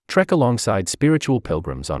Trek alongside spiritual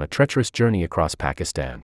pilgrims on a treacherous journey across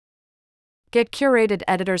Pakistan. Get curated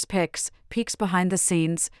editors' picks, peeks behind the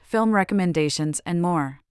scenes, film recommendations, and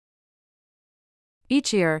more.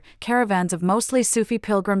 Each year, caravans of mostly Sufi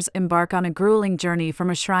pilgrims embark on a grueling journey from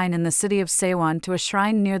a shrine in the city of Aeon to a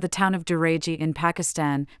shrine near the town of Dureji in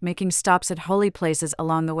Pakistan, making stops at holy places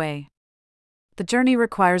along the way. The journey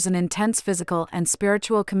requires an intense physical and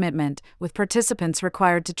spiritual commitment, with participants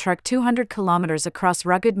required to trek 200 kilometers across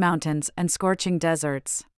rugged mountains and scorching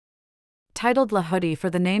deserts. Titled Lahudi for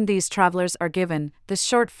the name these travelers are given, this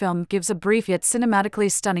short film gives a brief yet cinematically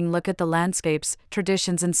stunning look at the landscapes,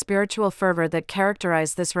 traditions and spiritual fervor that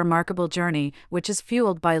characterize this remarkable journey, which is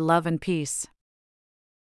fueled by love and peace.